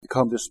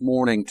come this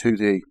morning to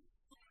the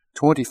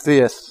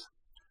 25th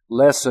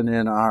lesson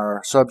in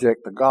our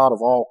subject, the God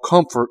of all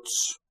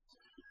comforts.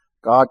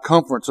 God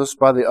comforts us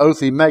by the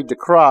oath He made to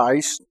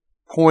Christ,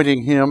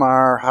 appointing Him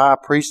our high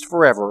priest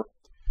forever,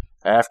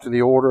 after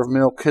the order of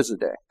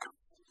Melchizedek.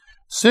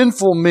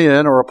 Sinful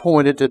men are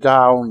appointed to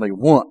die only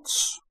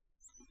once,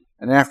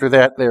 and after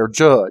that they are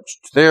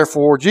judged.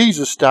 Therefore,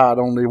 Jesus died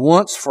only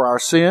once for our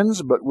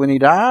sins, but when He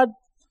died,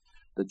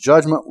 the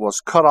judgment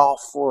was cut off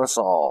for us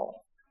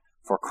all,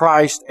 for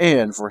Christ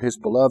and for His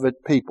beloved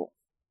people.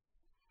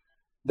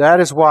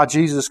 That is why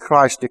Jesus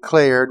Christ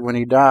declared when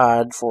He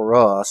died for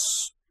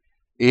us,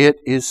 "It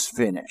is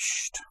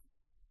finished."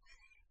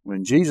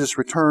 When Jesus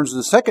returns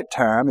the second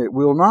time, it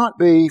will not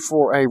be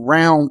for a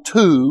round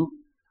two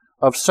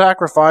of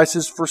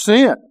sacrifices for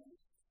sin.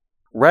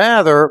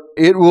 Rather,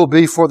 it will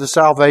be for the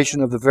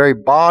salvation of the very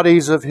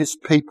bodies of His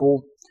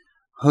people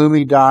whom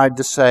He died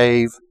to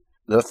save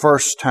the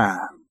first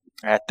time.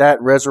 At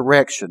that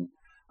resurrection,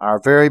 our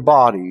very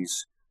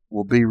bodies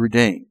will be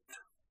redeemed.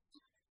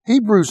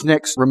 Hebrews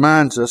next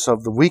reminds us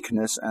of the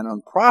weakness and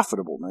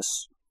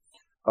unprofitableness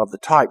of the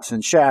types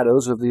and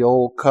shadows of the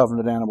old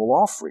covenant animal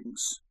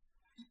offerings,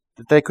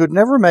 that they could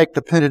never make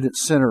the penitent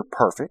sinner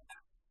perfect.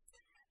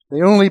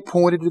 They only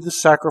pointed to the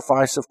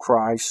sacrifice of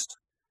Christ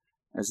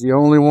as the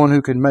only one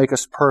who can make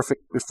us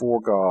perfect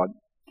before God.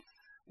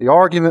 The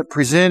argument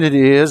presented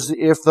is,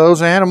 if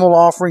those animal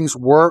offerings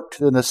worked,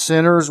 then the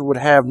sinners would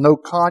have no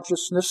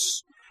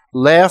consciousness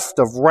left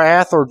of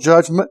wrath or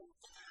judgment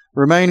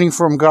remaining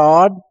from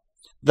God.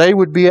 They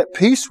would be at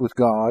peace with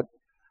God,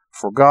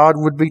 for God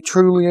would be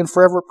truly and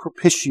forever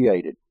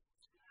propitiated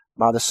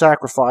by the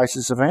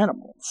sacrifices of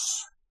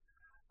animals.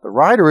 The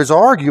writer is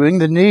arguing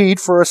the need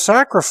for a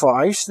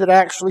sacrifice that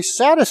actually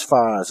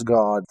satisfies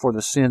God for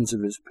the sins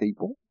of His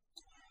people,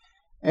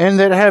 and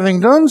that having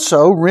done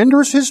so,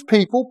 renders His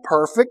people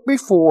perfect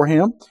before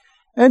Him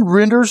and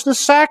renders the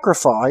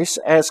sacrifice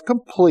as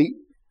complete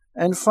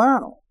and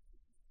final.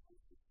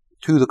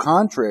 To the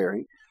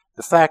contrary,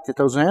 the fact that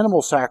those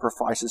animal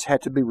sacrifices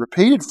had to be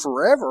repeated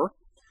forever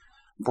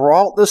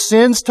brought the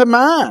sins to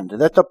mind,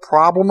 that the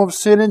problem of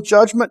sin and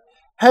judgment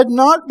had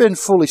not been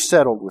fully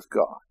settled with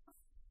God.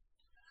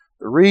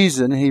 The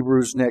reason,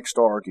 Hebrews next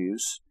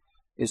argues,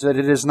 is that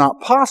it is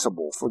not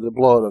possible for the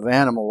blood of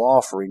animal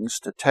offerings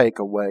to take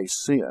away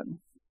sin.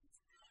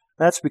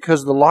 That's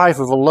because the life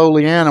of a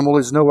lowly animal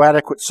is no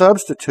adequate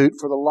substitute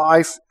for the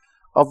life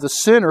of the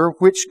sinner,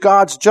 which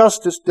God's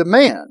justice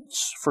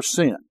demands for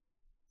sin.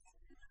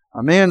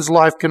 A man's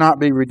life cannot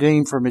be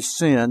redeemed from his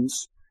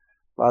sins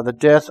by the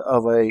death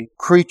of a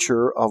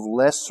creature of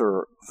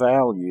lesser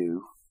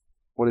value.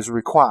 What is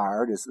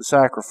required is the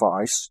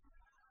sacrifice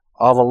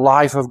of a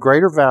life of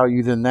greater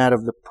value than that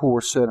of the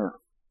poor sinner.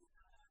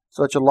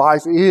 Such a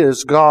life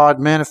is God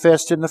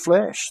manifest in the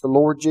flesh, the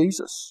Lord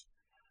Jesus,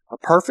 a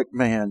perfect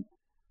man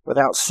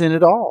without sin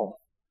at all,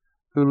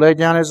 who laid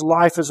down His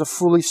life as a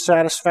fully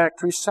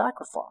satisfactory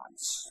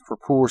sacrifice for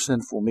poor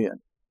sinful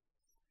men.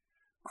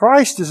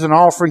 Christ is an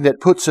offering that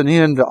puts an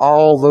end to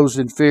all those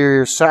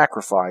inferior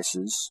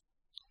sacrifices,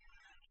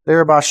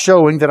 thereby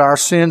showing that our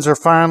sins are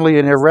finally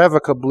and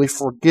irrevocably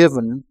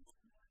forgiven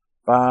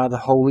by the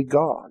holy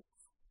God.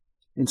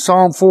 In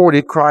Psalm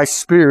 40, Christ's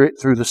Spirit,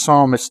 through the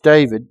psalmist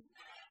David,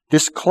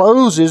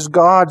 discloses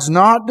God's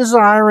not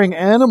desiring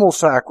animal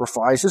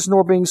sacrifices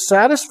nor being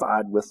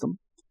satisfied with them,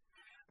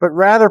 but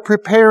rather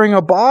preparing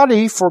a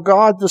body for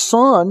God the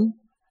Son.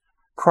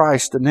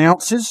 Christ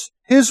announces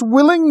His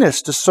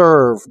willingness to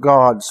serve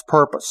God's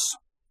purpose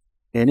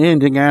in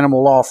ending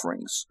animal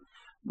offerings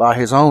by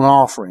His own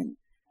offering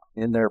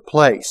in their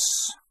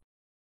place.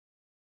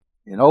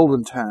 In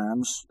olden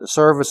times, the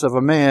service of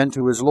a man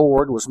to his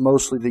Lord was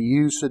mostly the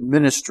use and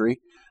ministry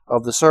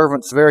of the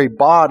servant's very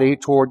body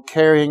toward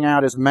carrying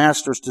out his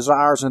master's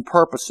desires and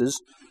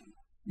purposes,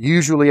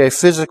 usually a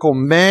physical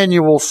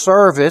manual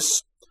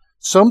service,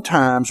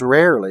 sometimes,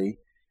 rarely,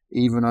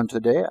 even unto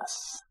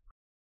death.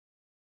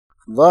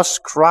 Thus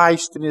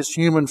Christ in His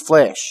human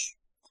flesh,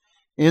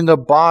 in the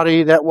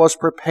body that was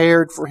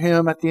prepared for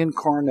Him at the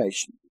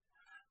incarnation,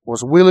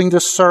 was willing to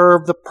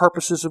serve the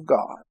purposes of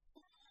God,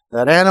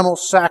 that animal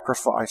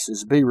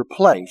sacrifices be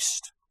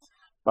replaced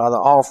by the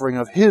offering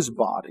of His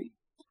body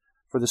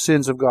for the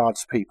sins of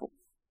God's people.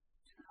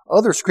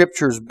 Other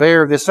scriptures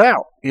bear this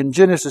out. In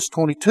Genesis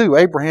 22,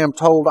 Abraham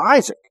told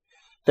Isaac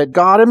that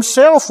God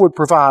Himself would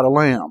provide a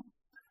lamb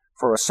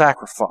for a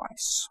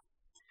sacrifice.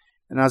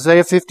 And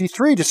Isaiah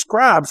 53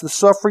 describes the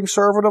suffering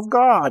servant of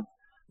God,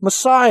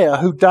 Messiah,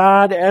 who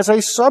died as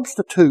a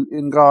substitute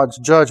in God's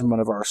judgment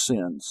of our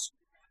sins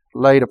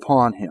laid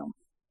upon Him.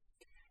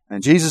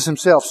 And Jesus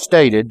Himself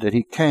stated that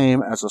He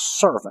came as a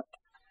servant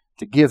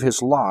to give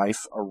His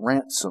life a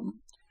ransom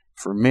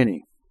for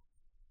many.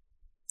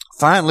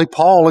 Finally,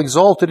 Paul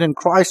exulted in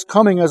Christ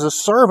coming as a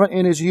servant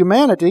in His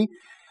humanity,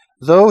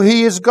 though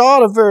He is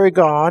God of very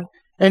God,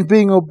 and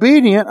being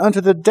obedient unto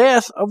the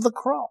death of the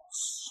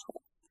cross.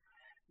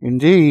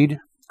 Indeed,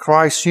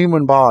 Christ's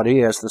human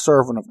body, as the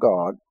servant of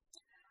God,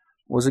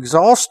 was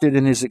exhausted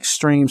in his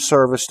extreme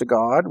service to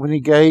God when he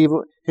gave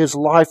his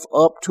life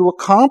up to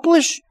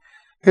accomplish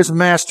his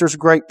master's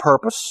great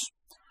purpose,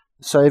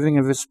 the saving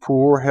of his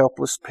poor,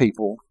 helpless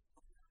people,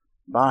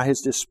 by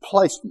his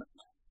displacement,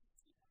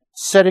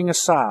 setting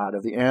aside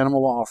of the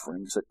animal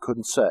offerings that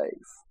couldn't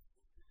save,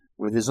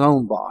 with his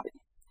own body,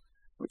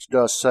 which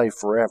does save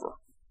forever.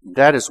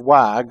 That is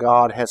why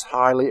God has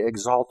highly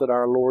exalted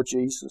our Lord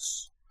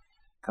Jesus,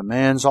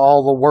 commands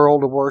all the world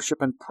to worship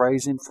and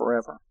praise Him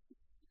forever.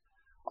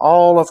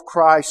 All of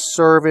Christ's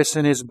service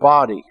in His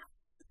body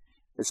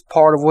is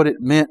part of what it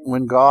meant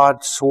when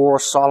God swore a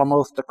solemn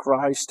oath to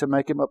Christ to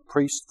make Him a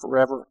priest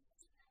forever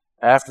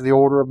after the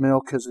order of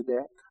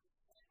Melchizedek.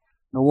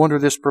 No wonder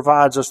this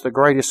provides us the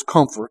greatest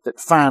comfort that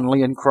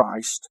finally in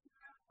Christ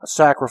a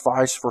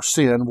sacrifice for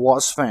sin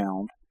was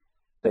found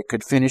that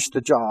could finish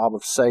the job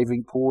of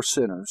saving poor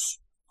sinners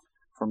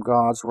from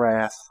God's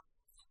wrath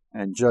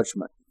and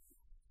judgment.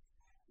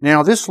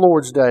 Now, this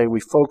Lord's Day, we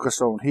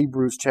focus on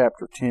Hebrews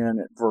chapter 10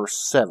 at verse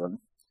 7,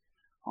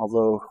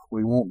 although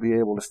we won't be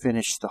able to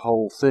finish the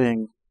whole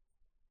thing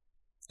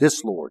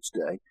this Lord's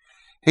Day.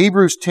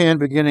 Hebrews 10,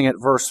 beginning at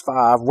verse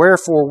 5,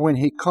 Wherefore when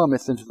He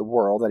cometh into the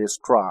world, that is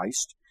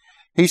Christ,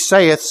 He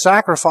saith,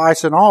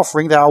 Sacrifice and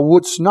offering thou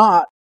wouldst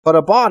not, but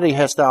a body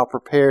hast thou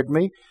prepared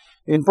me.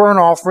 In burnt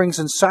offerings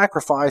and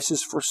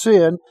sacrifices for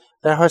sin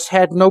thou hast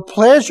had no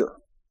pleasure.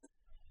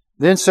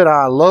 Then said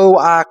I, Lo,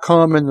 I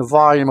come, in the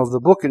volume of the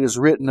book it is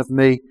written of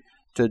me,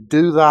 to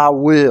do thy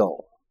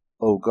will,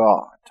 O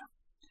God.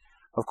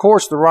 Of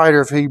course, the writer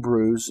of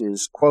Hebrews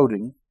is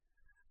quoting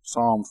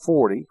Psalm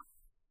 40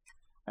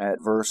 at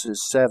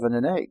verses 7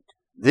 and 8.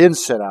 Then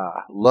said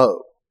I,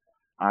 Lo,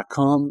 I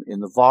come,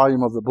 in the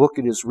volume of the book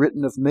it is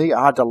written of me,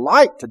 I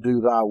delight to do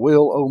thy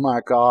will, O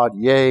my God,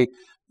 yea,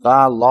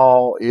 thy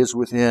law is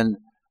within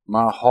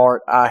my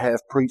heart. I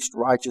have preached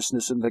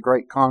righteousness in the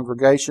great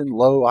congregation.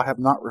 Lo, I have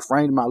not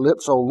refrained my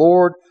lips, O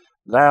Lord,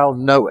 thou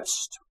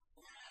knowest.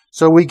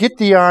 So we get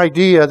the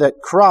idea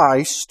that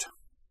Christ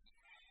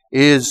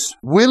is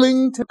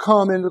willing to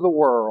come into the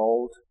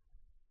world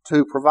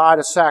to provide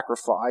a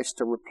sacrifice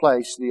to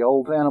replace the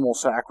old animal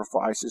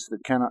sacrifices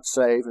that cannot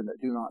save and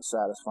that do not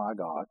satisfy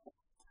God.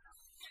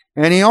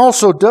 And He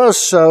also does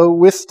so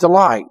with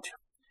delight.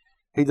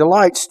 He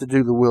delights to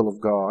do the will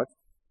of God.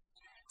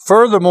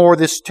 Furthermore,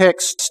 this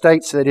text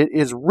states that it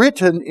is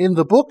written in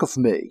the book of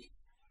me.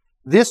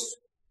 This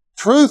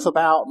truth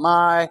about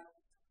my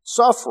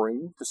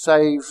suffering to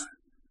save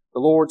the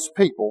Lord's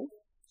people,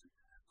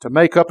 to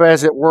make up,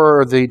 as it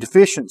were, the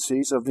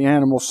deficiencies of the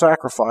animal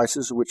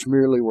sacrifices, which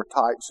merely were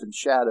types and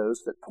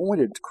shadows that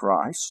pointed to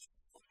Christ.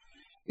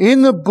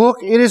 In the book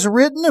it is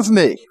written of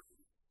me.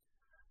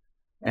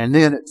 And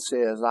then it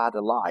says, I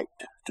delight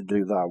to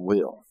do thy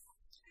will.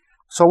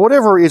 So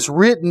whatever is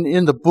written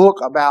in the book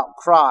about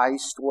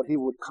Christ, what He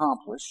would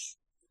accomplish,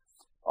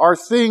 are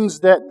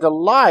things that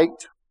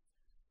delight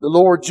the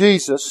Lord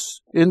Jesus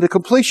in the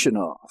completion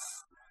of.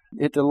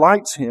 It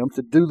delights Him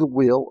to do the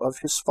will of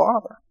His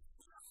Father.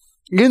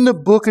 In the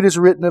book it is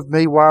written of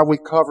me, while we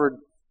covered,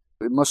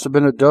 it must have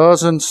been a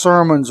dozen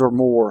sermons or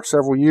more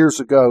several years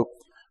ago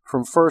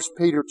from 1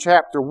 Peter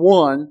chapter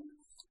 1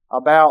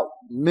 about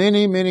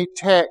many, many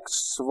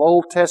texts of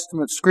Old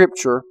Testament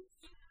Scripture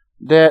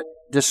that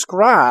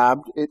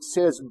described, it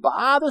says,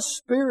 by the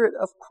Spirit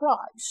of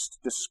Christ,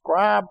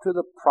 described to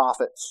the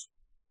prophets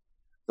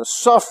the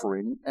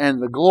suffering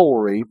and the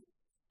glory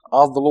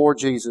of the Lord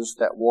Jesus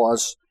that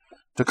was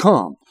to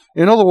come.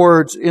 In other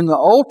words, in the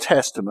Old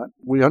Testament,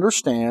 we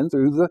understand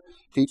through the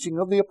teaching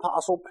of the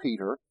Apostle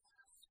Peter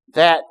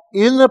that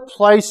in the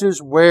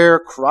places where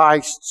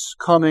Christ's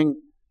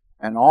coming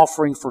and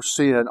offering for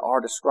sin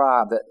are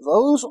described, that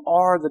those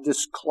are the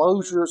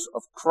disclosures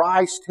of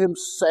Christ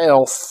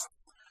Himself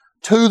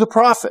to the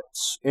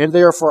prophets. And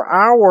they are for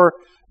our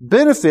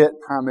benefit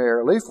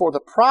primarily, for the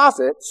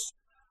prophets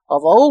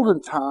of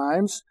olden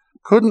times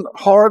couldn't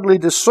hardly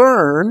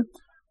discern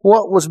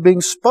what was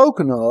being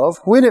spoken of,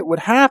 when it would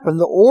happen,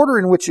 the order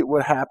in which it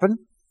would happen,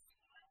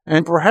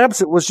 and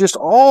perhaps it was just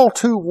all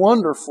too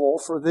wonderful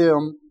for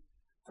them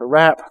to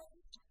wrap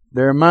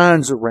their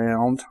minds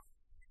around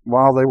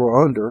while they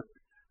were under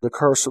the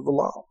curse of the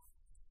law.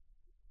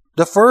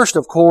 The first,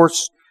 of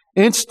course,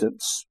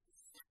 instance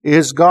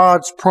is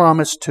God's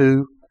promise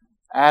to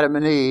Adam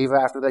and Eve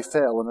after they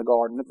fell in the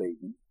Garden of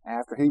Eden,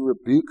 after He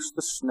rebukes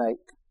the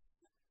snake,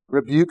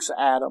 rebukes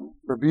Adam,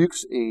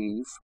 rebukes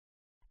Eve.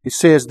 He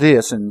says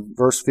this in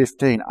verse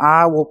 15,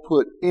 I will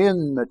put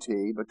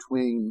enmity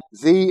between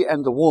thee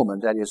and the woman,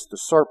 that is the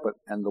serpent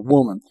and the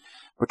woman,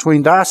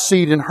 between thy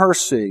seed and her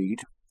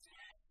seed.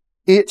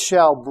 It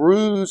shall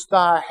bruise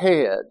thy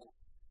head,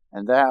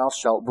 and thou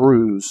shalt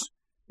bruise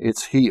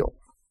its heel.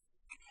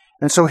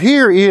 And so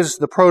here is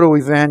the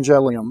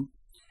proto-evangelium,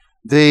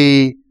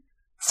 the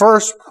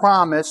first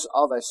promise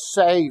of a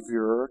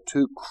Savior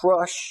to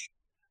crush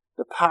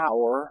the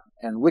power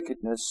and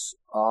wickedness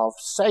of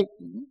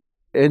Satan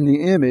in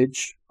the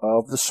image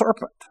of the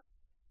serpent.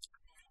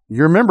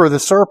 You remember the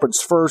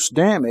serpent's first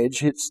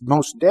damage, its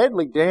most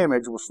deadly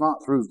damage was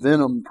not through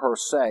venom per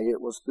se,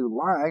 it was through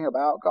lying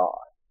about God.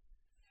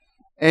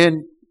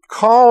 and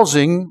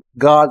causing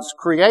God's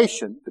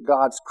creation,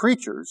 God's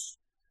creatures,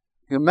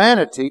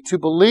 humanity, to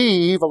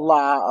believe a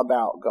lie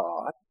about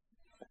God.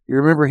 You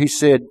remember he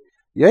said,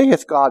 Yea,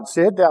 hath God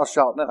said, Thou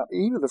shalt not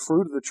eat of the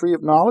fruit of the tree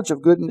of knowledge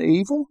of good and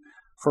evil,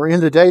 for in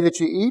the day that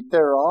ye eat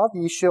thereof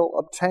ye shall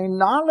obtain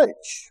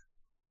knowledge.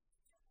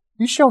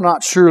 Ye shall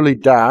not surely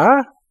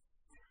die.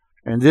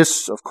 And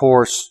this, of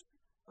course,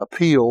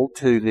 appealed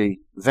to the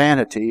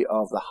vanity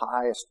of the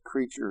highest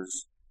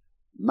creature's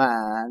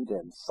mind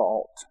and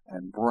thought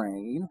and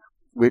brain,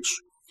 which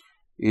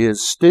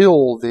is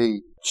still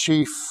the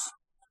chief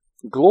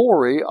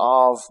glory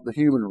of the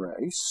human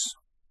race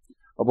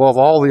above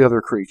all the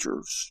other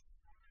creatures,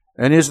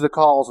 and is the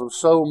cause of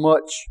so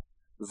much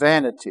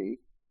vanity,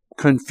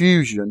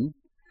 confusion,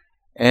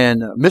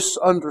 and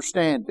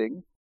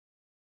misunderstanding,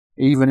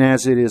 even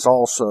as it is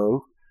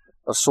also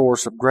a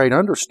source of great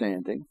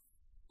understanding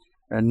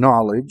and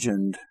knowledge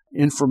and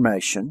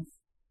information.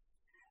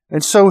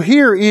 And so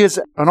here is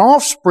an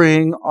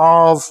offspring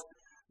of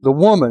the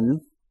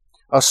woman,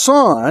 a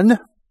son,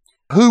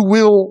 who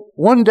will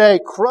one day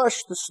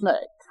crush the snake,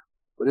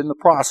 but in the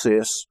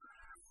process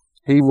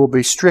he will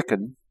be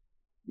stricken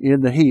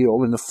in the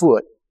heel, in the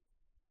foot,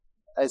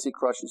 as he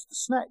crushes the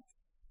snake.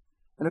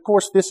 And of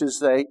course this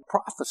is a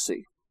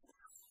prophecy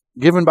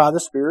given by the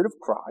Spirit of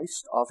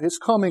Christ of His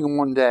coming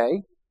one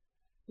day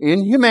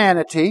in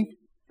humanity,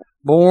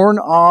 born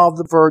of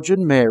the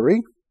Virgin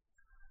Mary.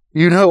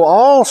 You know,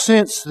 all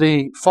since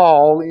the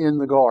fall in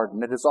the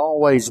garden, it has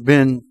always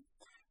been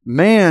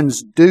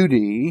man's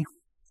duty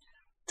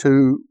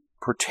to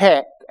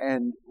protect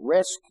and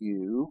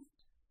rescue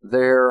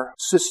their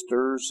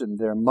sisters and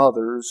their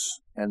mothers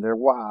and their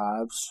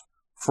wives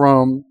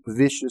from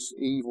vicious,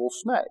 evil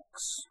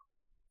snakes.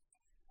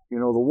 You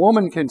know, the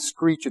woman can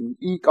screech and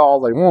eke all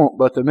they want,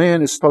 but the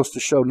man is supposed to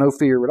show no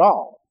fear at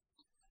all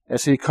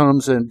as he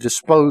comes and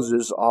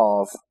disposes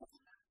of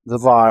the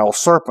vile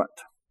serpent.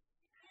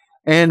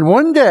 And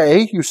one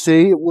day, you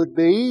see, it would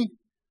be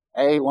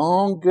a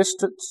long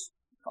distant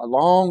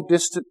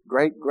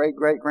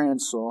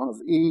great-great-great-grandson of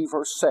Eve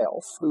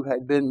herself, who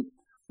had been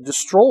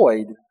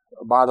destroyed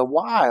by the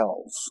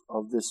wiles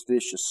of this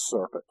vicious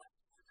serpent.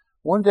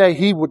 One day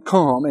he would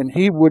come and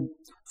he would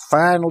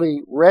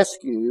finally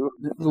rescue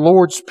the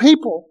Lord's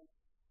people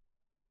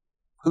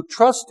who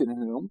trust in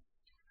Him.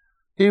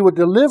 He would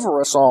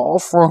deliver us all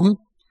from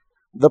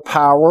the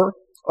power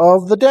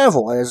of the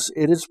devil, as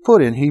it is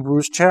put in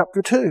Hebrews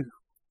chapter 2.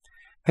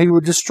 He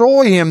would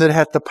destroy him that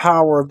hath the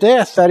power of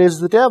death, that is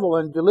the devil,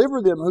 and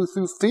deliver them who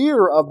through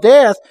fear of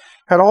death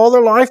had all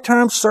their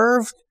lifetime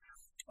served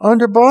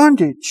under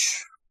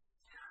bondage.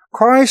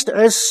 Christ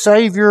as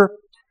Savior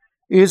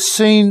is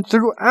seen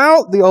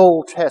throughout the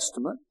Old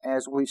Testament,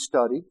 as we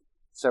studied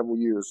several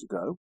years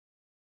ago.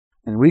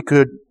 And we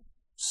could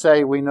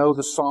say we know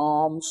the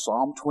Psalms,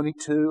 Psalm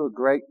 22, a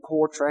great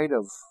portrait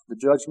of the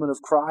judgment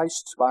of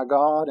Christ by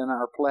God in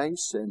our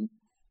place and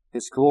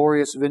His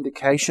glorious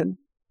vindication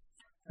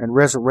and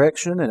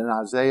resurrection, and in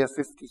Isaiah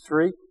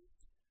 53,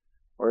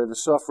 where the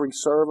suffering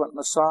servant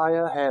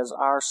Messiah has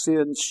our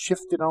sins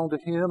shifted onto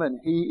Him, and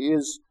He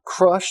is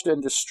crushed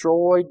and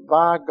destroyed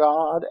by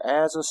God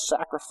as a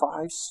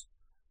sacrifice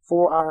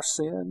for our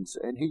sins,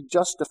 and He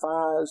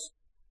justifies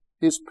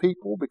His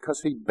people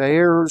because He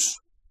bears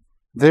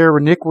their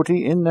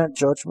iniquity in that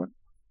judgment.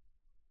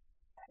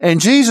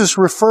 And Jesus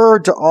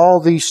referred to all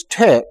these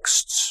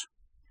texts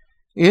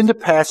in the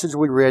passage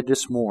we read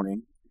this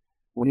morning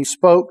when He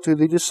spoke to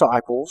the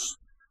disciples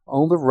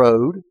on the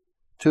road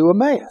to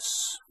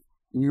Emmaus.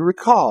 And you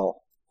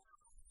recall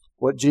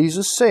what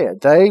Jesus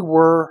said. They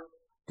were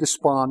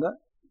despondent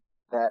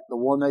that the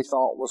one they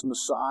thought was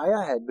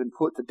Messiah had been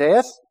put to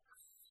death,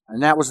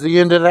 and that was the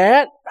end of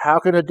that. How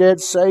can a dead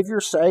Savior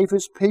save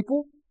His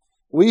people?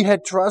 We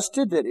had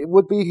trusted that it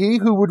would be He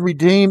who would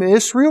redeem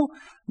Israel,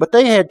 but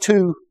they had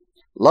too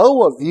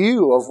low a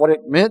view of what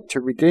it meant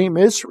to redeem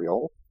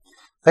Israel.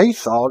 They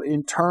thought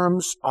in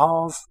terms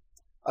of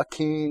a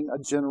king,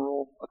 a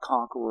general, a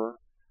conqueror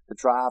to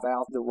drive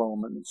out the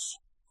Romans.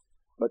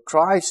 But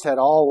Christ had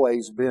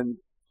always been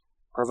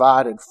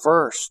provided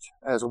first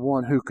as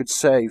one who could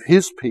save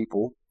His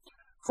people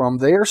from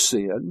their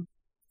sin.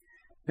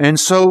 And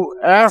so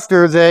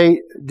after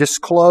they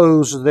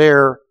disclosed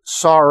their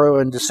sorrow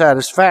and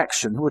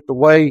dissatisfaction with the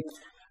way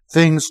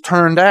things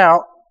turned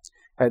out,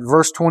 at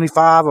verse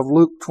 25 of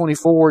Luke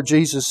 24,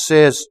 Jesus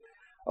says,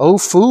 O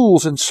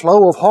fools and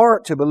slow of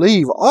heart to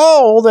believe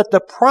all that the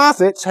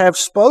prophets have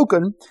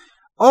spoken,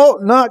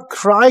 ought not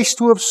Christ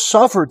to have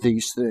suffered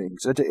these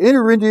things and to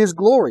enter into His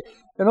glory?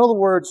 In other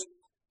words,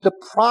 the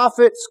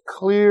prophets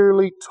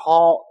clearly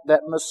taught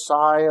that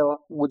Messiah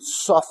would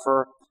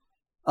suffer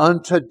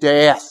unto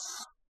death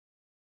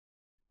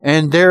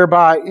and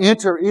thereby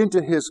enter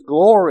into His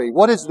glory.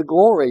 What is the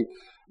glory?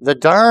 The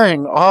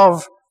dying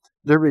of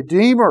the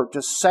Redeemer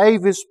to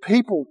save His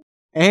people.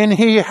 And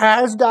He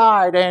has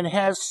died and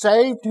has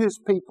saved His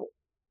people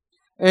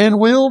and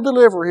will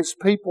deliver His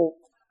people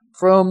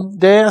from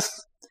death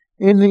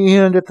in the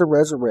end at the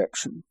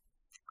resurrection.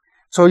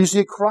 So you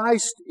see,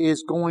 Christ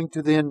is going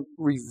to then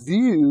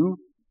review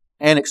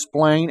and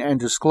explain and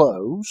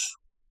disclose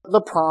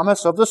the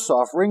promise of the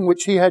suffering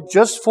which he had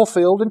just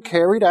fulfilled and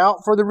carried out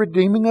for the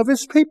redeeming of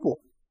his people.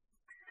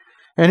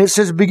 And it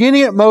says,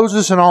 beginning at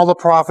Moses and all the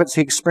prophets,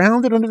 he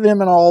expounded unto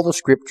them in all the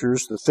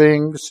scriptures the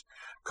things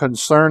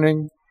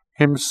concerning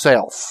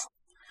himself.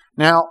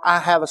 Now, I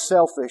have a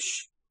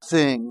selfish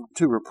thing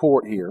to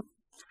report here,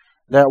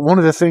 that one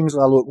of the things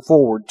I look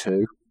forward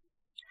to,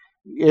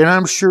 and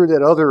I'm sure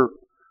that other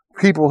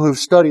people who've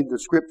studied the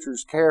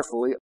scriptures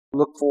carefully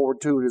look forward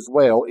to it as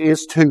well,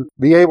 is to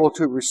be able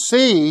to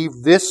receive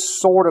this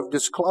sort of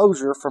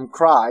disclosure from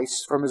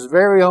Christ, from his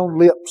very own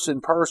lips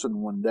in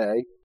person one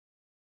day,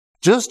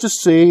 just to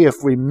see if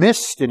we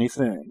missed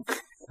anything.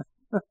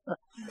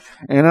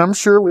 And I'm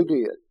sure we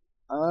did.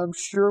 I'm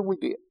sure we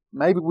did.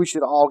 Maybe we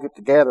should all get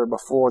together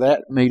before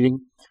that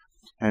meeting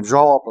and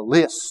draw up a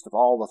list of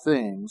all the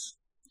things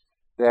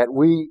that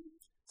we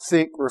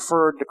think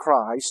referred to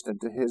Christ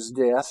and to his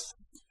death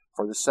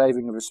for the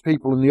saving of his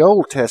people in the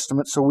Old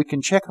Testament, so we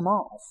can check them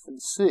off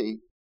and see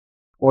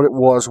what it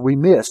was we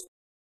missed.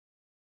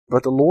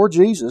 But the Lord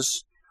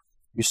Jesus,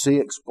 you see,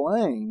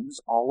 explains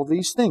all of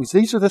these things.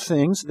 These are the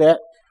things that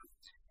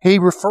he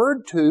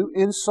referred to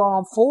in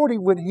Psalm 40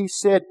 when he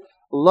said,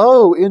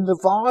 Lo, in the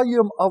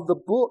volume of the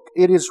book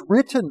it is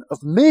written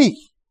of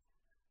me,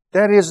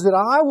 that is, that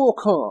I will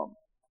come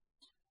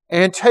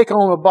and take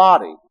on a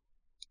body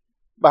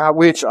by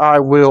which I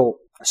will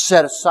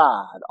set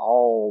aside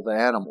all the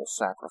animal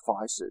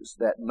sacrifices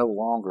that no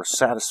longer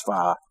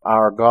satisfy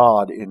our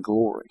God in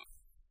glory.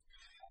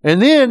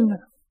 And then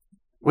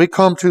we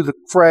come to the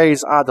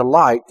phrase, I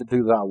delight to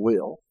do thy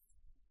will.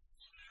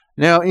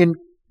 Now, in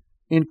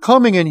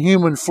coming in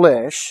human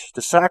flesh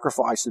to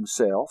sacrifice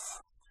himself,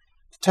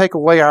 to take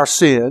away our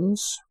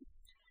sins,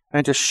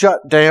 and to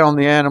shut down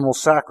the animal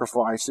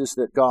sacrifices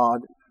that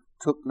God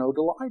took no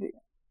delight in.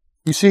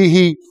 You see,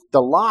 he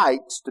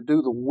delights to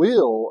do the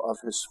will of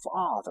his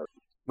Father,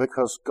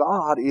 because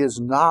God is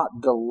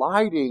not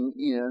delighting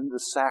in the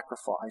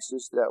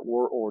sacrifices that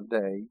were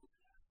ordained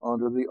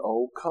under the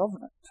Old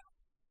Covenant.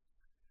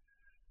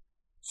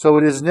 So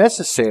it is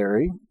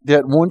necessary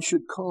that one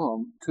should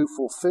come to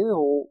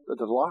fulfill the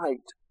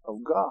delight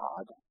of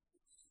God.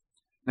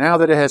 Now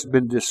that it has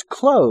been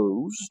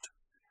disclosed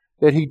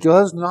that he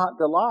does not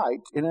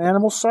delight in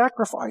animal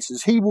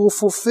sacrifices, he will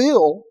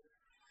fulfill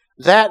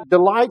that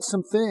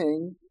delightsome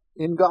thing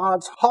in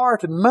God's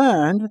heart and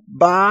mind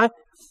by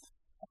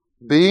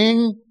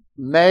being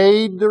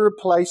made the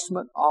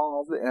replacement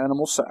of the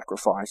animal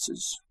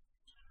sacrifices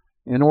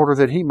in order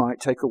that he might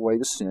take away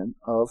the sin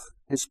of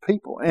his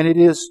people. And it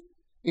is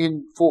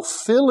in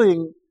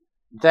fulfilling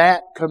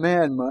that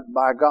commandment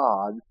by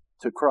God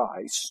to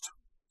Christ,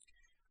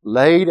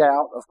 laid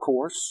out, of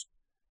course,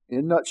 in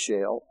a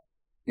nutshell,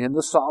 in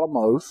the solemn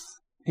oath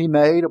he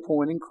made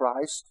appointing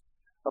Christ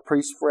a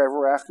priest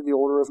forever after the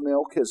order of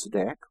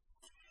Melchizedek.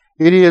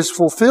 It is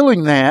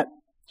fulfilling that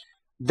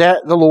the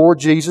Lord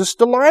Jesus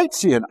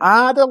delights in.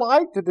 I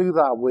delight to do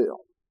thy will.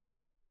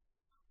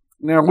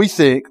 Now, we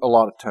think a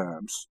lot of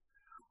times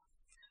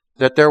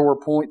that there were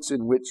points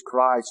in which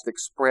Christ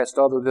expressed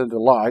other than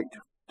delight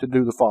to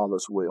do the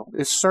Father's will.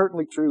 It's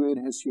certainly true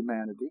in his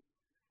humanity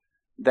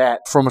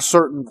that from a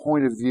certain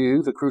point of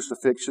view, the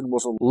crucifixion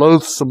was a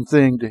loathsome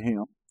thing to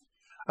him.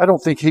 I don't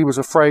think he was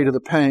afraid of the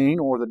pain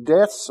or the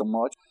death so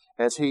much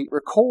as he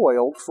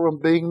recoiled from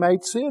being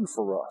made sin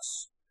for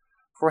us,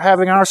 for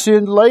having our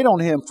sin laid on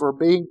him, for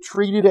being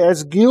treated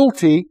as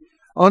guilty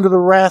under the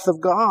wrath of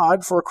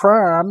God for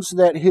crimes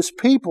that his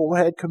people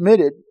had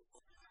committed,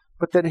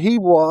 but that he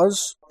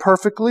was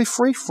perfectly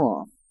free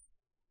from.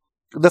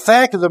 The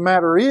fact of the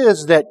matter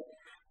is that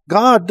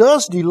God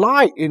does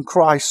delight in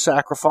Christ's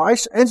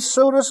sacrifice, and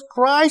so does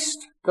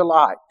Christ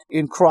delight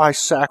in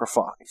Christ's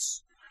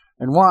sacrifice.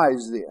 And why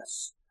is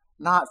this?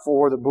 Not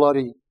for the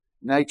bloody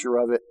nature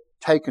of it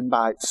taken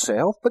by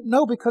itself, but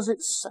no, because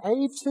it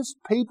saves his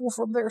people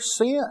from their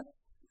sin.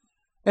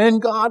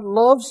 And God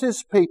loves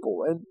his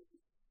people and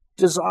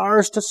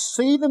desires to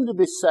see them to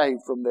be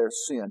saved from their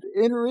sin,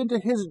 to enter into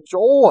his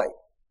joy,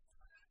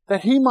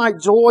 that he might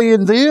joy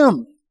in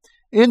them,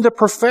 in the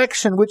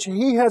perfection which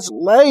he has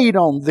laid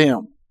on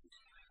them,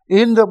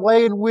 in the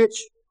way in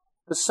which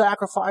the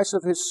sacrifice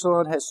of his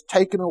Son has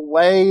taken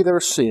away their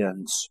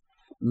sins,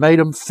 made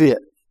them fit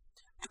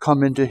to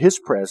come into his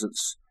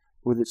presence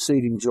with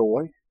exceeding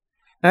joy.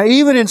 Now,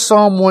 even in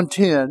Psalm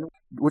 110,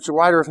 which the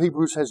writer of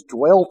Hebrews has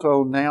dwelt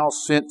on now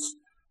since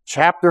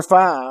chapter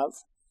 5,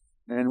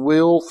 and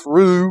will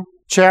through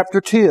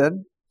chapter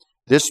 10,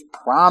 this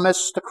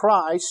promise to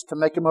Christ to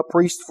make him a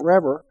priest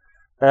forever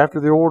after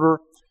the order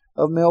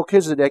of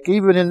Melchizedek,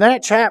 even in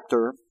that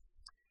chapter,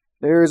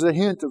 there is a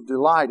hint of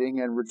delighting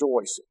and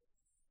rejoicing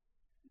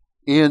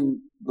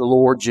in the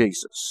Lord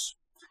Jesus.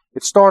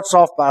 It starts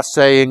off by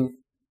saying,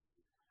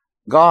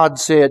 God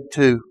said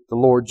to the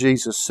Lord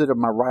Jesus, sit at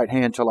my right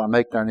hand till I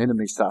make thine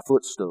enemies thy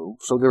footstool.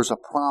 So there's a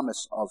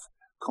promise of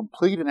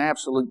complete and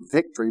absolute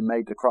victory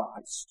made to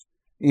Christ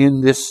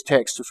in this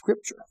text of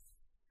Scripture.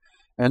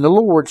 And the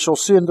Lord shall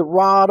send the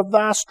rod of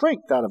thy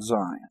strength out of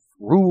Zion.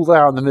 Rule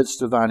thou in the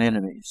midst of thine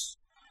enemies.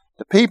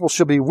 The people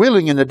shall be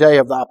willing in the day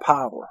of thy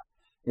power.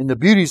 In the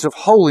beauties of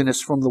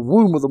holiness from the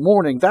womb of the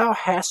morning, thou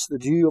hast the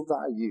dew of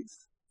thy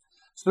youth.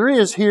 So there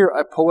is here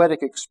a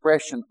poetic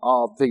expression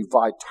of the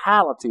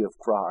vitality of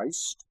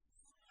Christ,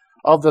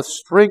 of the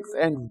strength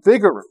and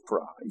vigor of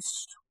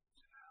Christ,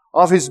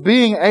 of His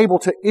being able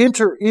to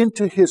enter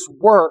into His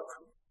work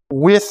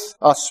with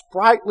a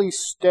sprightly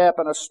step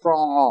and a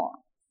strong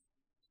arm,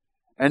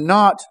 and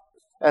not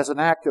as an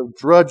act of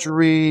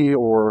drudgery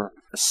or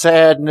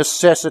sad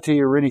necessity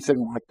or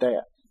anything like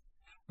that.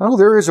 No,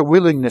 there is a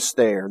willingness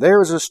there.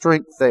 There is a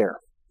strength there.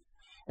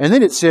 And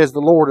then it says, the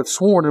Lord hath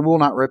sworn and will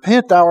not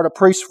repent. Thou art a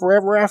priest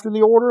forever after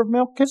the order of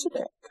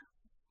Melchizedek.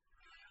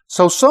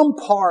 So some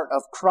part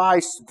of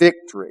Christ's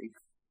victory,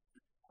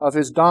 of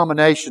His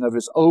domination, of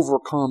His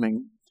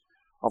overcoming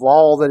of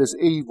all that is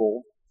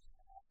evil,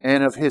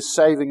 and of His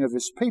saving of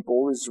His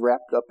people is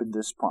wrapped up in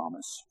this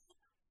promise.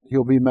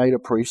 He'll be made a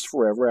priest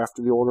forever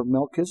after the order of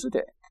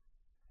Melchizedek.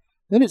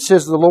 Then it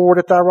says, the Lord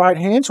at thy right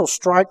hand shall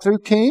strike through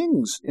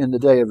kings in the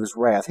day of His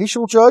wrath. He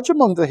shall judge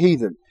among the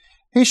heathen.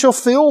 He shall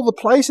fill the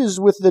places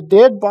with the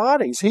dead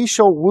bodies. He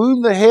shall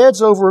wound the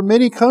heads over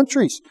many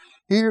countries.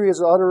 Here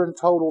is utter and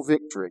total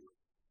victory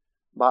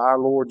by our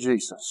Lord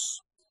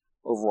Jesus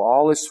over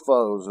all His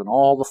foes and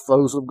all the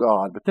foes of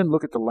God. But then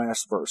look at the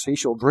last verse. He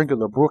shall drink of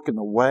the brook in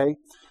the way.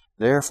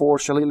 Therefore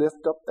shall he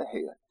lift up the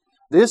head.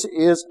 This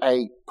is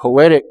a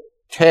poetic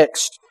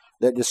text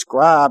that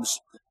describes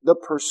the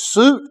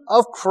pursuit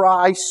of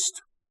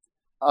Christ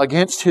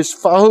against His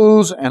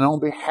foes and on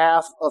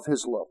behalf of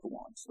His loved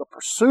ones. The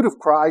pursuit of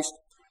Christ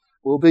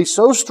will be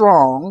so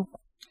strong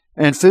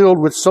and filled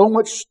with so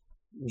much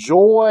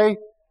joy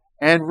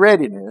and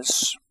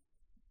readiness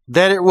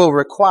that it will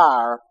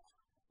require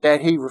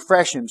that He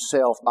refresh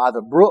Himself by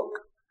the brook,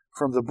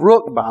 from the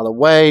brook by the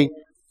way,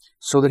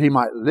 so that He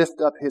might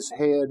lift up His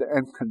head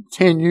and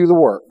continue the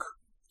work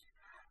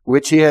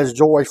which He has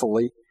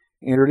joyfully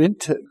entered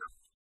into.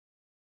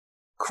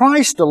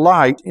 Christ's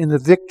delight in the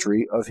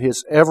victory of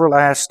His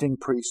everlasting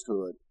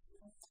priesthood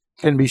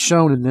can be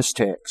shown in this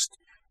text.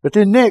 But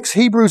then next,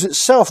 Hebrews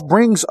itself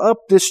brings up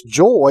this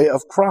joy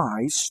of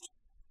Christ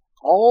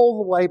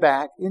all the way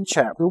back in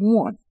chapter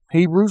 1.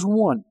 Hebrews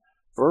 1,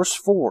 verse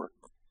 4.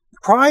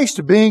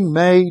 Christ being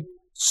made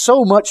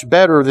so much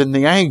better than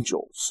the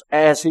angels,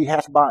 as He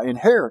hath by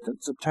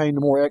inheritance obtained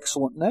a more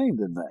excellent name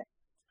than they.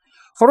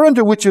 For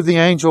unto which of the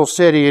angels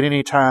said He at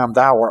any time,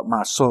 Thou art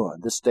my Son,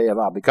 this day have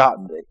I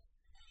begotten thee?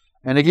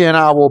 And again,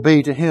 I will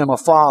be to him a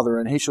father,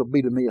 and he shall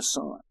be to me a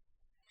son.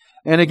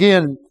 And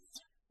again,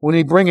 when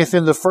He bringeth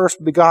in the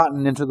first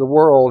begotten into the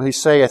world, He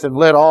saith, And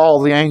let all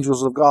the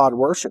angels of God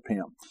worship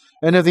Him.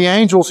 And of the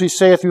angels He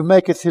saith, Who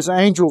maketh His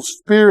angels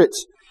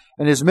spirits,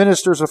 and His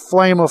ministers a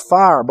flame of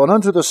fire. But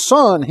unto the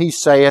Son He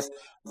saith,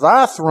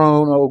 Thy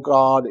throne, O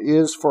God,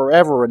 is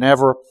forever and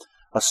ever.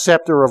 A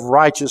scepter of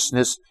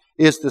righteousness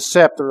is the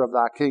scepter of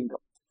Thy kingdom.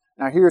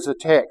 Now here's a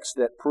text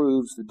that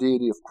proves the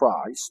deity of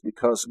Christ,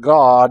 because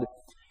God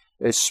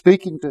is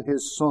speaking to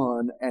His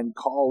Son and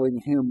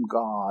calling Him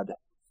God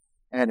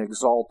and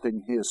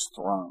exalting His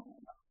throne.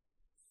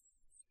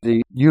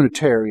 The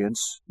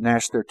Unitarians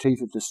gnash their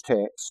teeth at this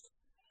text.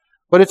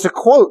 But it's a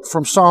quote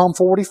from Psalm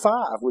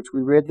 45, which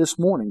we read this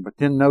morning. But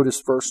then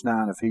notice verse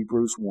 9 of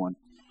Hebrews 1.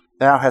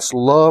 Thou hast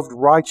loved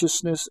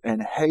righteousness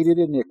and hated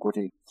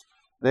iniquity.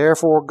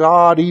 Therefore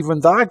God, even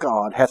thy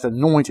God, hath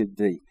anointed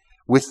thee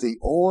with the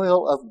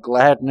oil of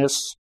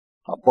gladness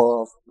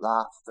above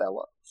thy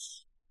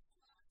fellows.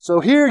 So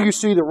here you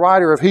see the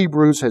writer of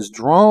Hebrews has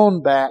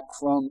drawn back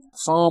from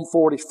Psalm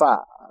 45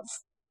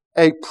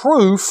 a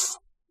proof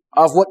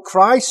of what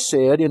Christ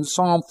said in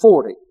Psalm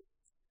 40.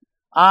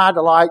 I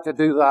delight to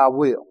do thy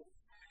will.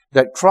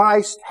 That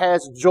Christ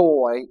has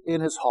joy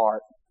in His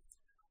heart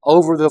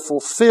over the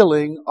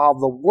fulfilling of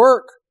the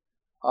work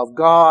of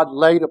God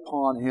laid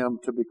upon Him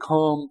to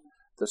become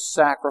the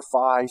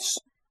sacrifice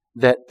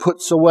that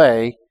puts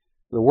away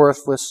the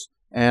worthless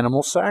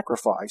animal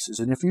sacrifices.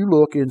 And if you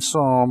look in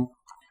Psalm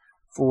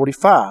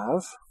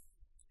 45,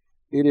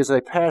 it is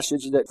a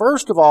passage that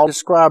first of all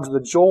describes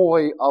the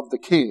joy of the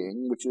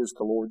King, which is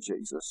the Lord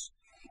Jesus.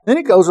 Then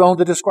it goes on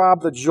to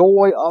describe the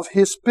joy of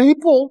His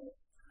people,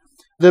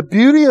 the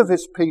beauty of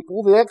His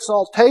people, the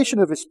exaltation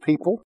of His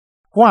people.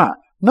 Why?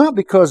 Not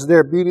because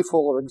they're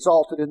beautiful or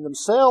exalted in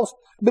themselves,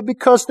 but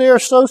because they're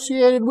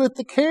associated with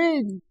the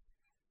King.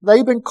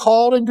 They've been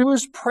called into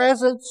His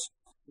presence.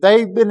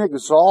 They've been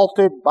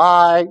exalted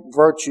by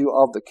virtue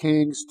of the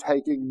King's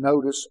taking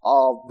notice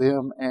of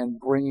them and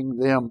bringing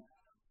them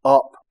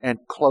up and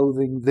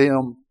clothing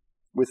them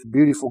with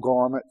beautiful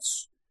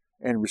garments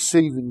and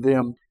receiving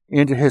them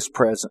into His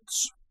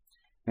presence.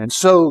 And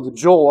so the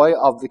joy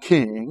of the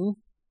King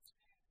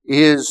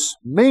is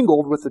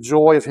mingled with the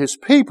joy of His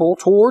people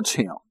towards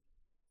Him.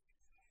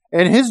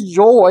 And His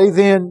joy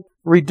then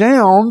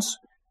redounds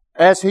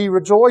as He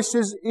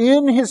rejoices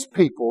in His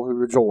people who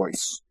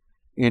rejoice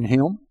in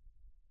Him.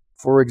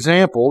 For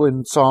example,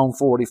 in Psalm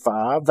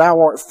 45, Thou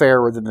art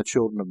fairer than the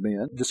children of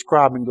men,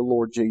 describing the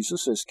Lord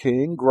Jesus as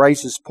King.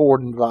 Grace is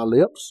poured into thy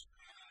lips.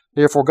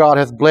 Therefore God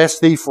hath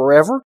blessed thee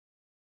forever.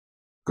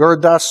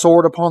 Gird thy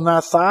sword upon thy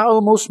thigh, O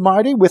most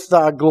mighty, with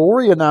thy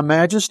glory and thy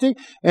majesty,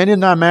 and in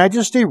thy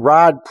majesty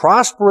ride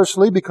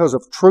prosperously because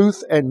of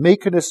truth and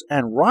meekness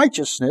and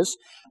righteousness,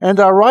 and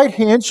thy right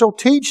hand shall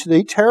teach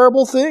thee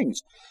terrible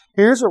things.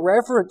 Here's a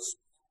reference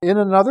in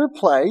another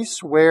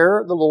place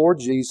where the Lord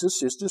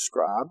Jesus is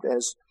described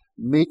as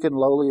meek and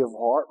lowly of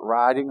heart,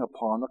 riding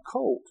upon a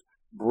colt,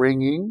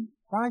 bringing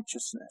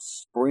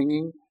righteousness,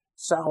 bringing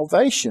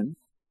salvation.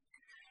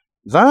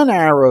 Thine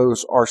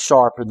arrows are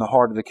sharp in the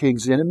heart of the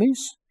king's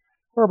enemies,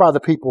 whereby the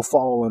people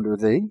fall under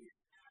thee.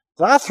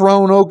 Thy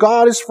throne, O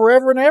God, is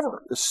forever and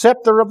ever. The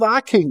scepter of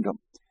thy kingdom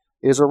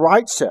is a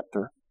right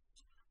scepter.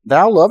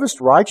 Thou lovest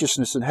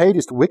righteousness and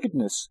hatest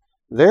wickedness.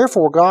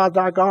 Therefore God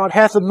thy God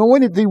hath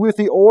anointed thee with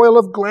the oil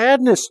of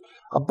gladness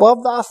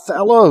above thy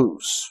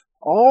fellows.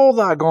 All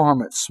thy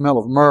garments smell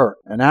of myrrh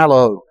and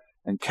aloe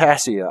and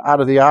cassia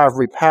out of the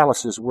ivory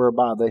palaces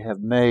whereby they have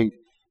made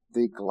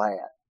thee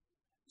glad.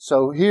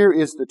 So here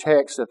is the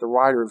text that the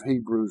writer of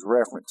Hebrews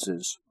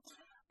references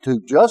to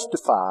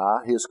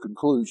justify his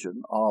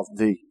conclusion of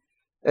the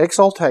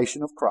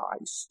exaltation of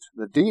Christ,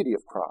 the deity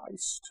of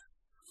Christ,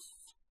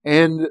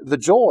 and the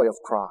joy of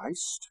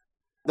Christ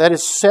that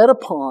is set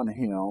upon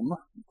him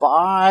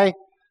by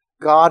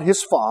God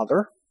his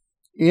Father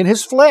in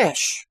his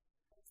flesh.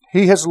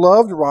 He has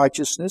loved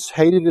righteousness,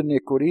 hated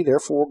iniquity,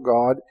 therefore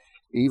God,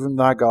 even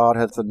thy God,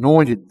 hath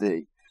anointed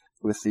thee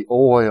with the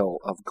oil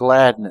of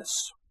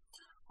gladness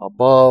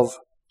above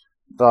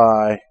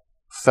thy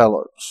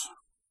fellows.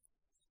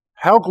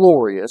 How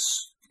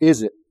glorious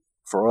is it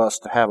for us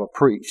to have a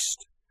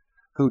priest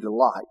who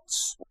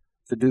delights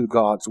to do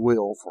God's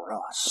will for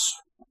us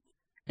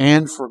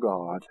and for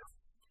God,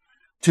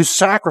 to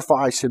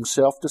sacrifice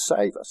himself to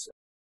save us.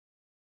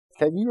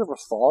 Have you ever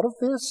thought of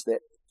this? That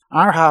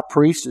our high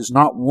priest is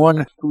not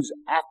one who's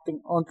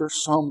acting under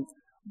some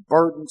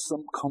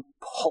burdensome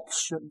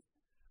compulsion,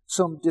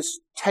 some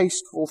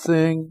distasteful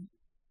thing.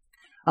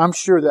 I'm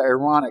sure the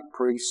Aaronic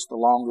priests, the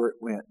longer it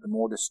went, the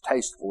more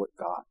distasteful it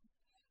got,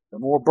 the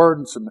more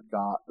burdensome it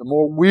got, the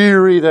more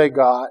weary they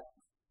got,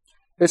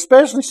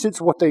 especially since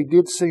what they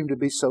did seemed to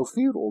be so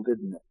futile,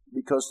 didn't it?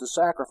 Because the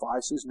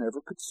sacrifices never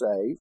could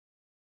save.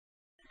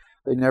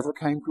 They never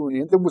came to an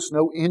end. There was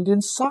no end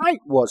in sight,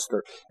 was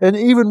there? And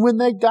even when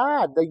they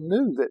died, they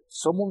knew that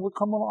someone would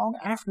come along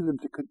after them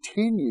to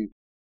continue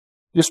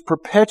this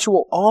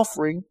perpetual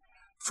offering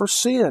for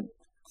sin.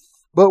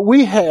 But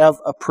we have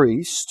a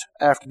priest,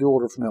 after the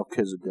order of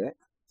Melchizedek,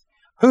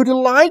 who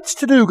delights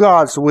to do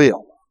God's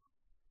will.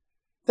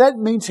 That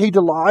means he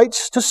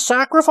delights to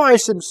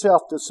sacrifice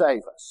himself to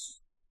save us.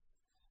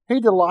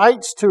 He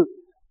delights to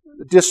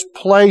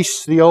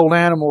displace the old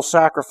animal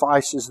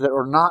sacrifices that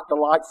are not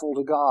delightful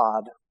to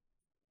God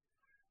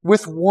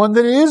with one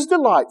that is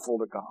delightful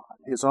to God,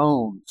 his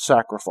own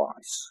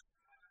sacrifice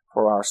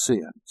for our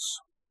sins.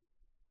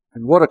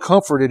 And what a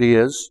comfort it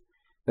is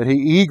that he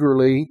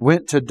eagerly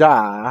went to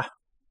die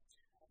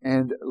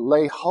and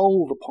lay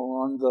hold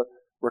upon the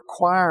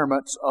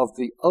requirements of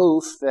the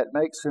oath that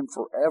makes him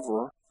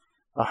forever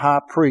a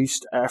high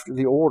priest after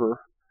the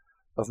order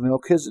of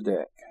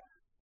Melchizedek.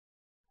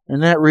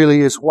 And that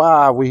really is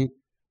why we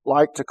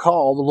like to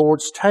call the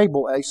Lord's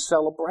table a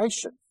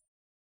celebration.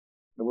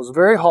 It was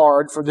very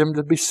hard for them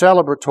to be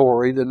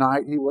celebratory the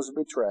night he was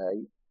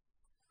betrayed.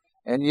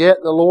 And yet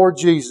the Lord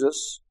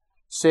Jesus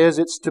says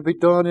it's to be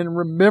done in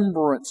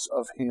remembrance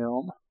of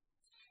him,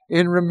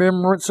 in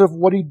remembrance of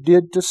what he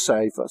did to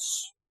save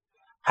us,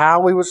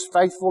 how he was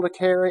faithful to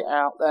carry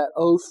out that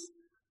oath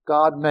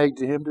God made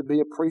to him to be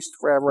a priest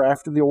forever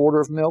after the order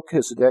of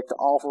Melchizedek, to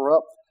offer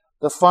up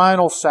the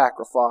final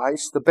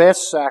sacrifice, the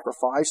best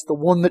sacrifice, the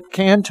one that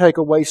can take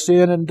away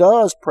sin and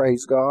does,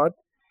 praise God.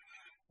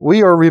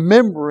 We are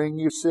remembering,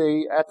 you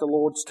see, at the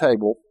Lord's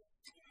table,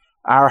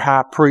 our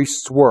high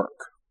priest's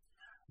work,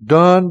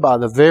 done by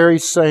the very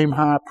same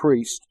high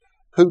priest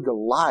who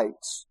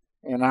delights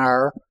in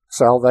our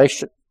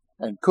salvation.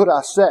 And could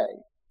I say,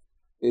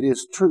 it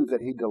is true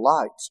that he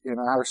delights in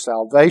our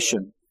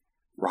salvation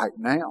right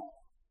now.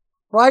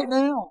 Right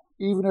now,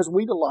 even as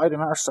we delight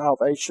in our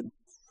salvation,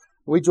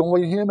 we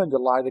join him in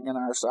delighting in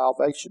our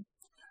salvation.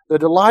 The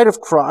delight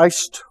of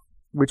Christ,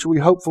 which we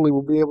hopefully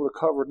will be able to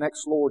cover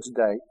next Lord's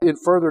Day in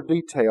further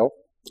detail,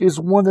 is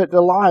one that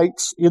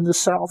delights in the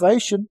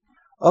salvation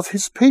of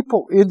his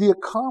people, in the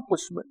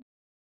accomplishment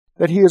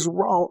that he has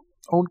wrought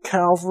on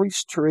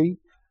Calvary's tree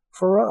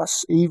for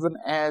us, even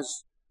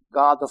as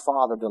God the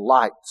Father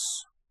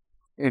delights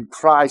in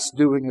Christ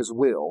doing his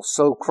will.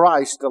 So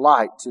Christ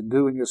delights in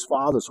doing his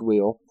Father's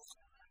will.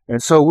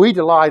 And so we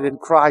delight in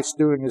Christ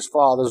doing his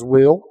Father's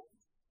will.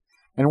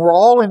 And we're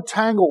all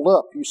entangled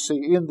up, you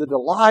see, in the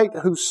delight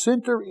whose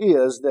center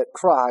is that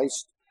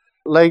Christ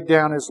laid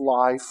down his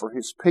life for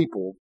his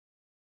people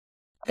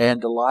and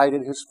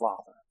delighted his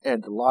Father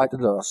and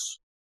delighted us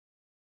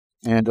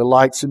and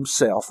delights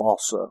himself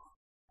also.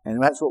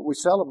 And that's what we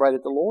celebrate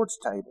at the Lord's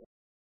table.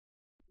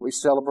 We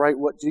celebrate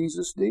what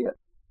Jesus did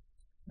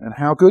and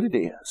how good it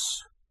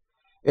is.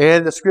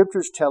 And the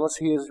Scriptures tell us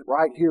he is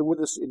right here with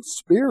us in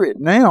spirit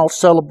now,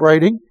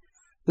 celebrating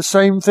the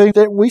same thing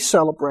that we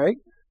celebrate.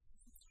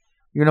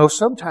 You know,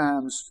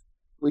 sometimes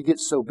we get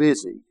so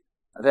busy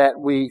that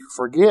we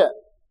forget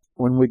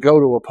when we go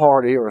to a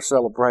party or a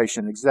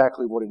celebration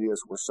exactly what it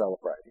is we're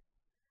celebrating.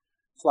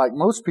 It's like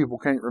most people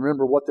can't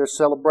remember what they're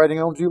celebrating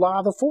on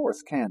July the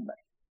 4th, can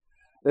they?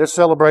 They're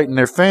celebrating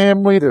their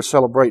family, they're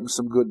celebrating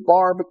some good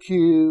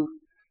barbecue,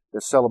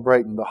 they're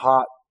celebrating the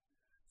hot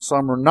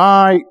summer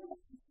night,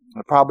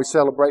 they're probably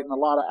celebrating a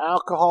lot of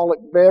alcoholic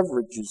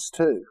beverages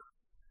too.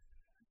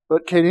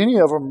 But can any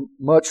of them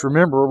much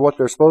remember what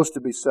they're supposed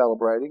to be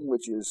celebrating,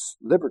 which is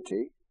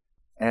liberty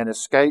and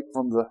escape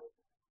from the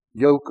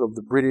yoke of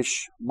the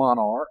British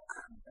monarch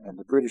and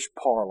the British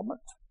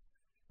Parliament?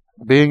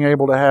 Being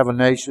able to have a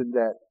nation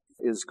that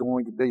is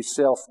going to be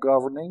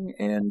self-governing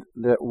and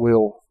that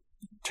will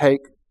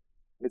take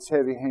its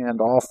heavy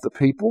hand off the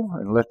people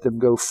and let them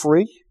go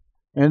free.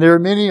 And there are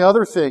many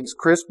other things.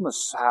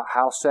 Christmas,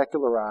 how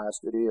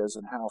secularized it is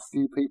and how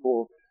few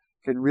people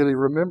can really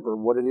remember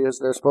what it is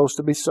they're supposed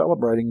to be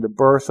celebrating, the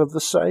birth of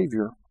the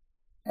Savior.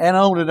 And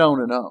on and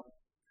on and on.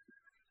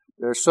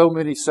 There are so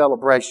many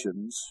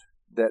celebrations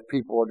that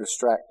people are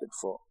distracted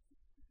from.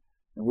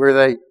 And where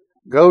they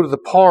go to the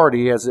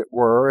party, as it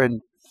were,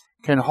 and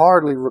can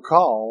hardly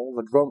recall,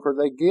 the drunker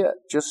they get,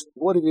 just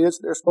what it is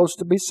they're supposed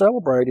to be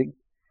celebrating.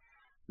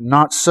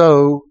 Not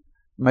so.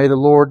 May the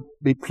Lord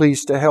be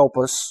pleased to help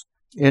us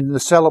in the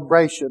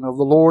celebration of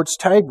the Lord's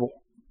table.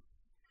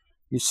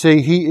 You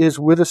see, He is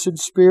with us in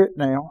spirit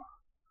now.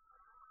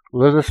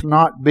 Let us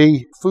not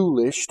be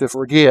foolish to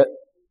forget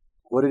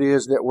what it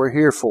is that we're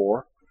here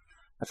for.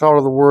 I thought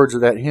of the words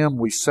of that hymn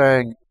we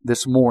sang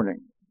this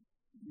morning.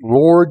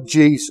 Lord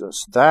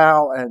Jesus,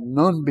 Thou and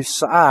none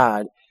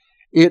beside,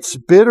 its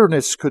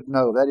bitterness could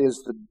know. That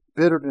is the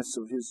bitterness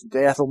of His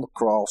death on the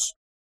cross.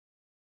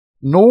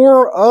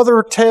 Nor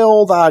other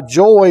tell Thy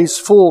joy's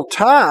full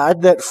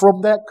tide that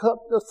from that cup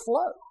doth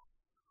flow.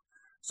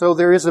 So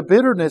there is a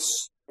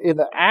bitterness in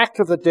the act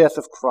of the death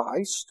of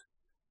Christ,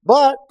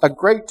 but a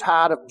great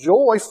tide of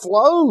joy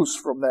flows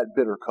from that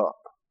bitter cup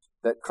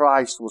that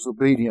Christ was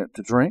obedient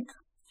to drink.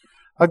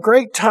 A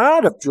great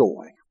tide of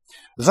joy.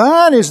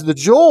 Thine is the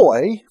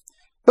joy,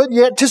 but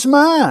yet 'tis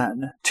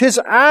mine, 'tis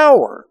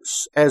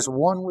ours, as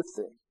one with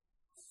Thee.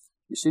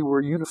 You see,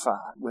 we're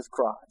unified with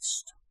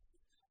Christ,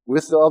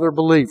 with the other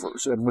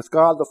believers, and with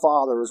God the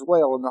Father as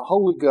well, and the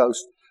Holy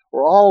Ghost.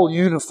 We're all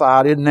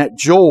unified in that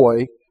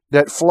joy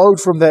that flowed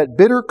from that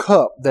bitter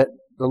cup that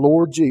the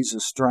Lord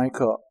Jesus drank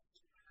up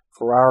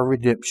for our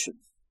redemption.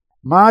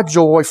 My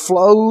joy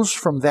flows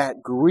from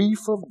that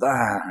grief of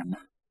Thine.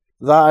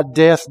 Thy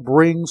death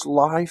brings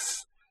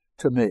life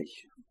to me.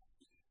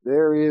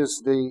 There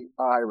is the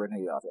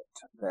irony of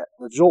it, that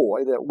the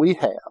joy that we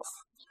have,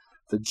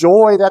 the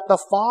joy that the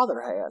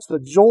Father has, the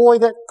joy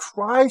that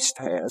Christ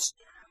has,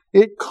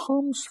 it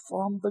comes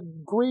from the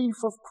grief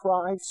of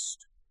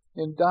Christ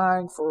in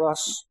dying for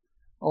us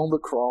on the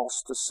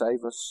cross to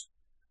save us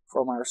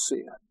from our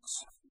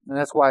sins. And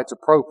that's why it's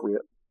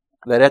appropriate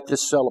that at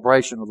this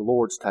celebration of the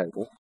Lord's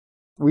table,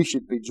 we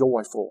should be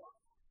joyful.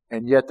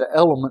 And yet the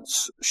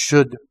elements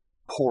should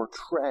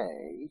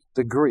portray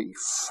the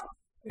grief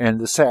and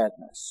the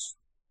sadness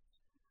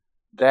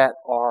that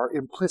are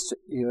implicit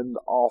in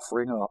the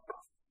offering up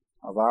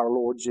of our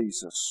Lord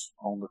Jesus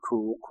on the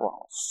cruel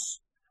cross.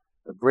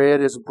 The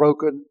bread is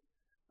broken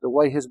the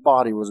way His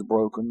body was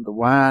broken. The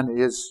wine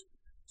is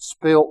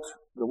spilt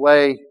the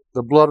way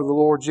the blood of the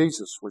Lord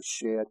Jesus was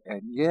shed.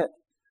 And yet,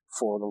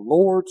 for the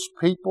Lord's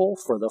people,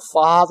 for the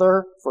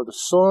Father, for the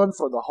Son,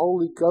 for the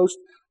Holy Ghost,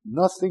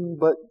 nothing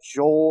but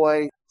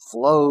joy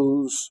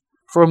flows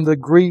from the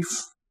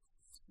grief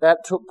that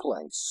took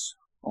place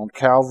on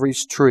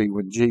Calvary's tree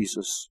when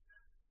Jesus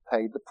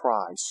paid the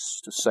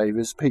price to save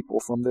His people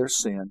from their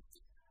sin.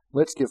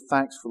 Let's give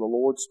thanks for the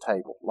Lord's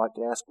table. I'd like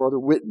to ask Brother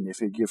Whitten if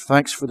he'd give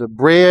thanks for the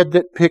bread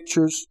that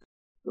pictures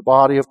the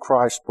body of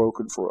Christ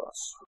broken for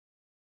us.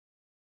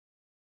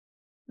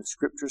 The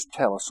Scriptures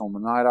tell us on the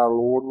night our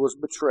Lord was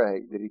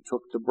betrayed that He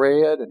took the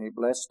bread and He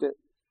blessed it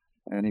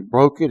and He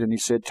broke it and He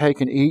said,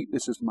 "Take and eat.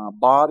 This is my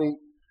body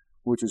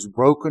which is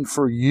broken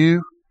for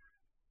you.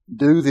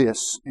 Do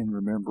this in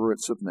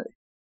remembrance of me."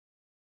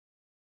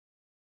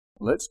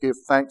 Let's give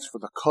thanks for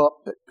the cup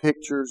that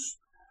pictures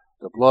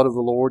the blood of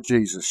the Lord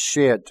Jesus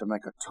shed to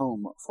make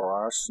atonement for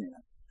our sin.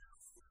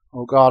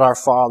 Oh God, our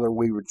Father,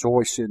 we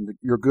rejoice in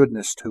Your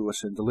goodness to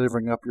us in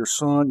delivering up Your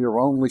Son, Your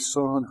only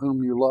Son,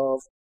 whom You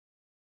love.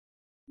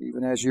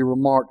 Even as You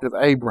remarked of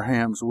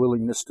Abraham's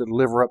willingness to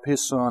deliver up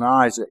his son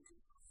Isaac.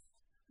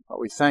 But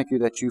we thank You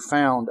that You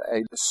found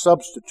a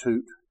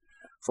substitute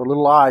for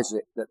little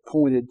Isaac that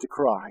pointed to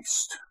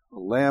Christ, the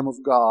Lamb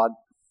of God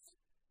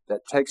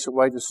that takes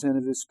away the sin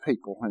of His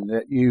people, and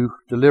that You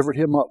delivered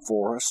Him up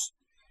for us,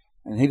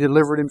 and He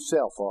delivered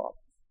Himself up.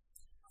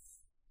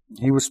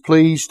 He was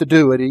pleased to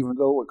do it, even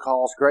though it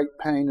caused great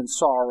pain and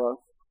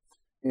sorrow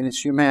in His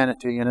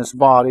humanity and His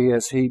body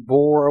as He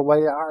bore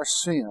away our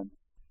sin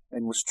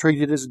and was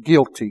treated as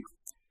guilty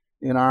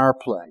in our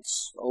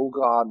place. Oh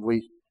God,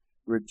 we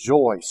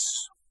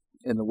rejoice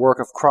in the work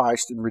of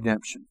Christ in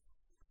redemption.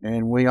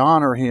 And we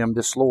honor Him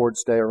this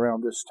Lord's Day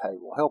around this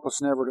table. Help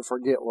us never to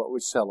forget what we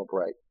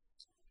celebrate.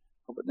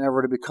 but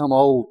never to become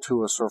old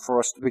to us or for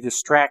us to be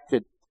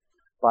distracted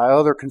by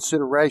other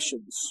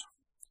considerations.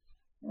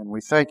 And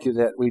we thank you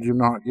that we do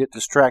not get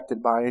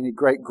distracted by any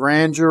great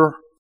grandeur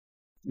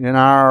in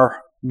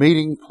our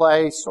meeting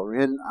place or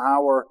in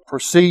our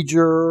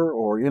procedure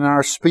or in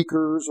our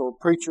speakers or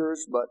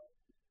preachers, but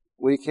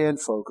we can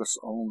focus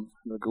on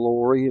the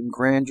glory and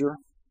grandeur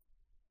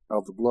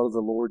of the blood of the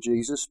Lord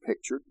Jesus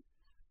pictured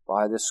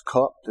by this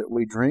cup that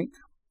we drink.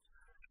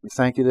 We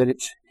thank you that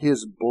it's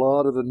His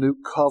blood of the new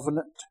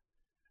covenant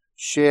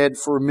shed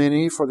for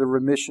many for the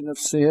remission of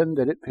sin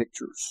that it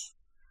pictures.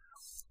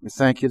 We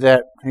thank you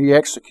that He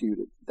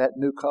executed that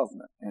new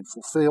covenant and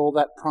fulfilled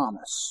that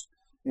promise,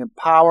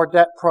 empowered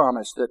that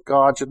promise that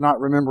God should not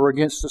remember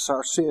against us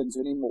our sins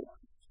anymore,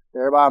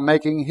 thereby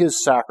making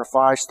His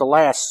sacrifice the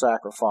last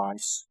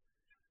sacrifice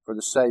for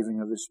the saving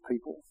of His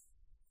people.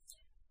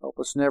 Help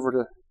us never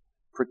to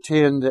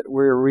pretend that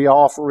we're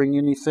reoffering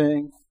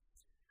anything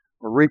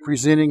or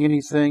representing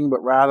anything,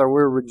 but rather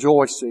we're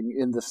rejoicing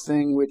in the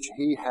thing which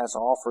He has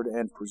offered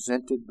and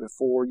presented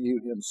before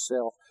you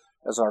Himself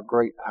as our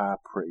great high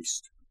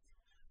priest.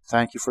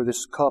 Thank you for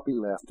this cup He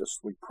left us,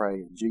 we pray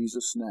in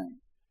Jesus' name.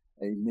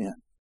 Amen.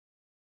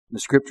 The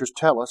Scriptures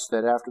tell us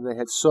that after they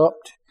had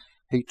supped,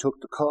 He took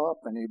the cup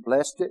and He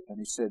blessed it and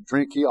He said,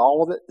 "Drink ye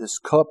all of it. This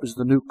cup is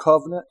the new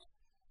covenant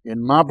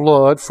in my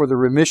blood for the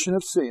remission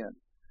of sin.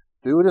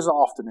 Do it as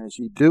often as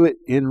ye do it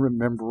in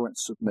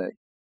remembrance of me."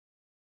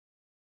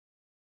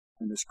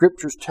 And the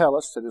Scriptures tell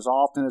us that as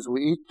often as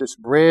we eat this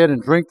bread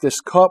and drink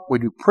this cup, we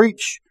do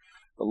preach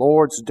the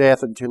Lord's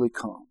death until He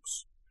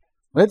comes.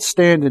 Let's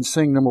stand and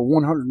sing number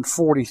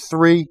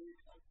 143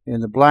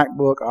 in the Black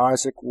Book,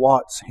 Isaac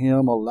Watts'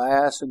 hymn,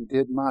 "Alas, and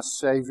did my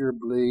Savior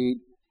bleed,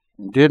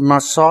 and did my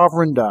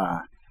Sovereign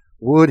die?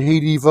 Would He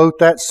devote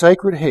that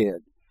sacred head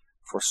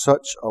for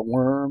such a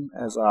worm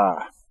as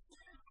I?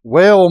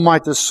 Well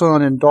might the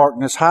sun in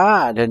darkness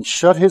hide, and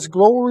shut His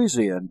glories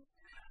in,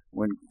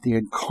 when the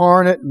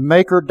incarnate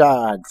Maker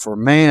died for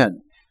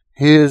man,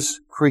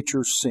 His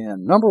creature's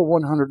sin." Number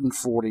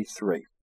 143.